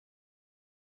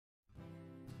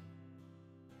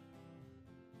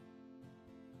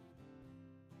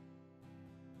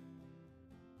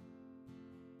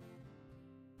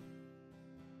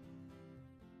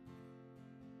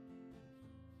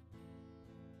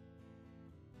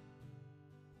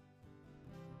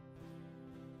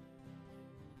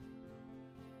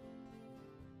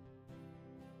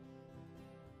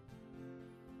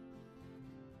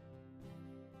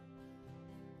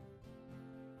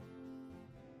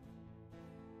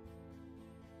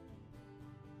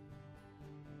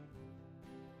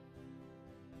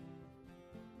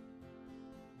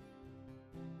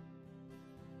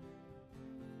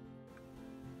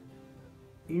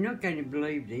you're not going to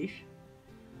believe this,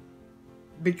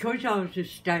 because I was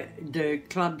the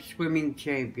club swimming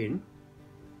champion,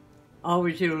 I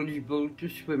was eligible to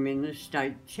swim in the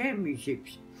state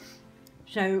championships.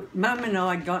 So Mum and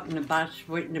I got in the bus,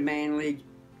 went to Manly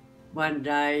one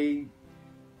day,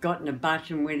 got in the bus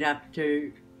and went up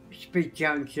to Spit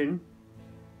Junction.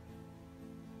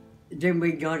 Then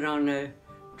we got on a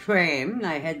tram,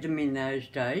 they had them in those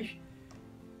days,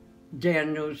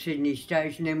 down North Sydney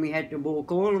Station. Then we had to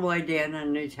walk all the way down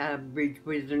underneath Harbour Bridge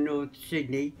where the North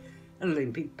Sydney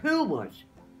Olympic pool was.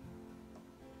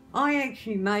 I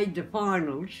actually made the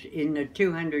finals in the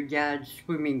 200-yard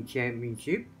swimming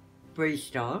championship,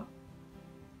 freestyle.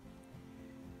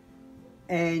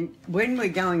 And when we're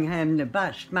going home in the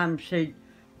bus, Mum said,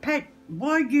 "Pat,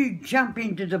 why'd you jump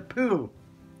into the pool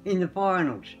in the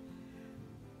finals?"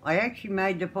 I actually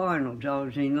made the finals. I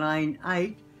was in lane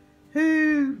 8,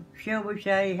 who, shall we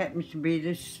say, happens to be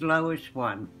the slowest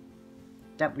one.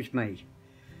 That was me.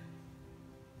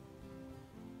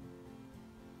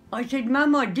 I said,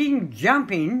 "Mum, I didn't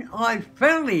jump in, I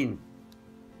fell in."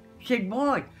 She said,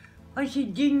 "Why?" I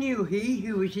said, "Didn't you hear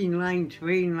who was in lane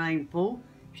 3 and lane 4?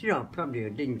 She said, "Oh, probably I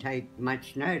didn't take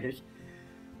much notice."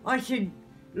 I said,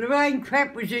 "Lorraine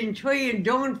Crapp was in 3 and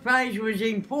Dawn Fraser was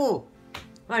in 4.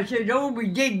 I said, "All we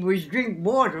did was drink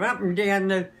water up and down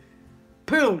the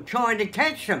pool trying to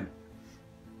catch them."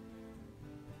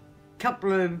 A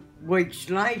couple of weeks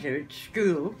later at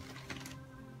school,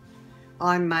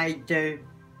 I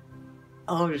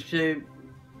was the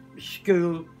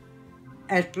school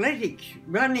athletics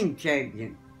running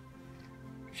champion.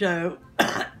 So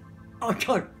I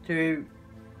got to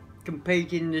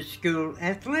compete in the school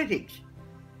athletics.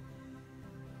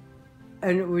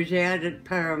 And it was out at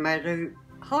Parramatta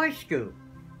High School.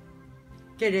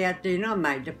 Get out there and I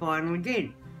made the final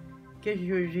again. Guess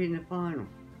who was in the final?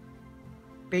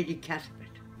 Betty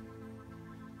Cuthbert.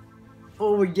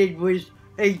 All we did was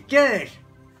eat dirt,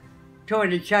 trying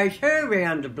to chase her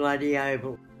around the bloody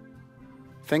oval.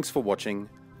 Thanks for watching.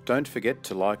 Don't forget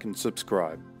to like and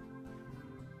subscribe.